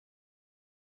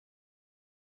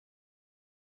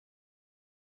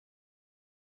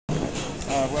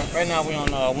Right now we're on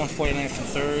 149th and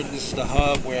 3rd. This is the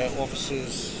hub where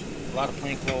officers, a lot of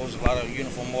plainclothes, a lot of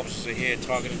uniform officers are here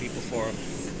targeting people for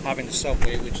hopping the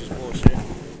subway, which is bullshit.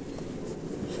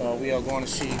 So we are going to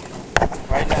see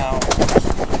right now.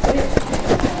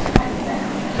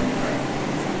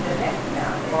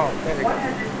 Oh, there we go. Look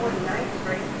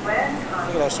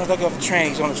at that. As soon as I get off the train,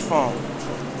 he's on his phone.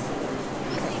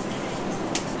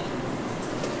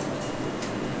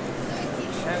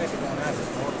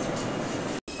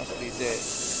 That's what he did.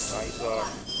 He's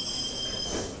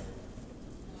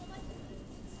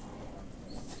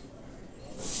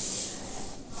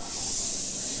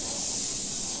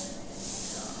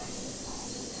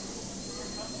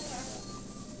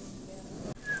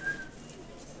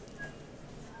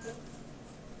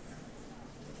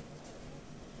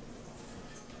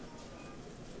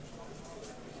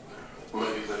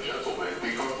Ladies and gentlemen,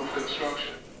 because of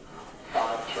construction,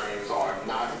 5 trains are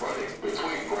not running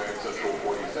between Grand Central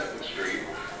 42nd Street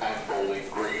and Bowling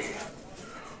Green.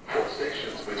 For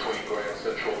stations between Grand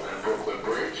Central and Brooklyn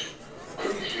Bridge,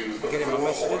 please use the 4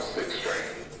 or 6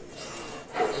 train.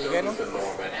 For service in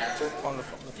Lower Manhattan, on the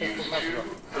use Facebook 2, Messenger.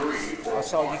 3, or 4 I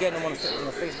saw you getting them on the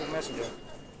Facebook Messenger.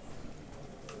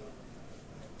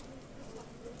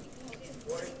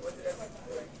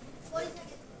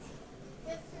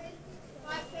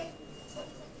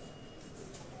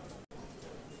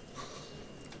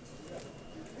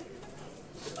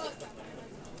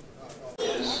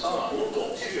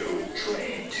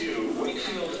 Train to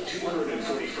Wakefield,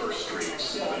 241st Street,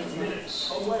 7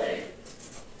 minutes away.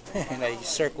 And he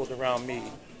circled around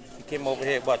me. He came over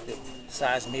here about to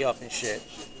size me up and shit.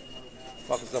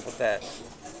 Fuck is up with that?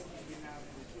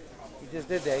 He just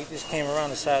did that. He just came around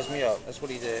and sized me up. That's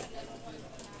what he did.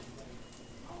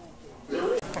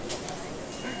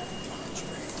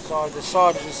 So the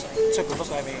sergeant just took a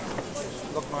look at me,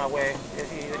 looked my way. Yeah,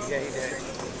 he did.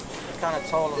 I kind of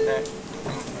told him that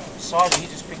sergeant, he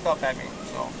just picked up at me.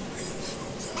 So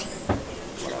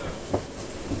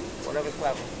whatever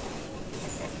clever.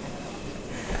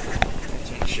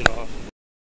 Take shit off.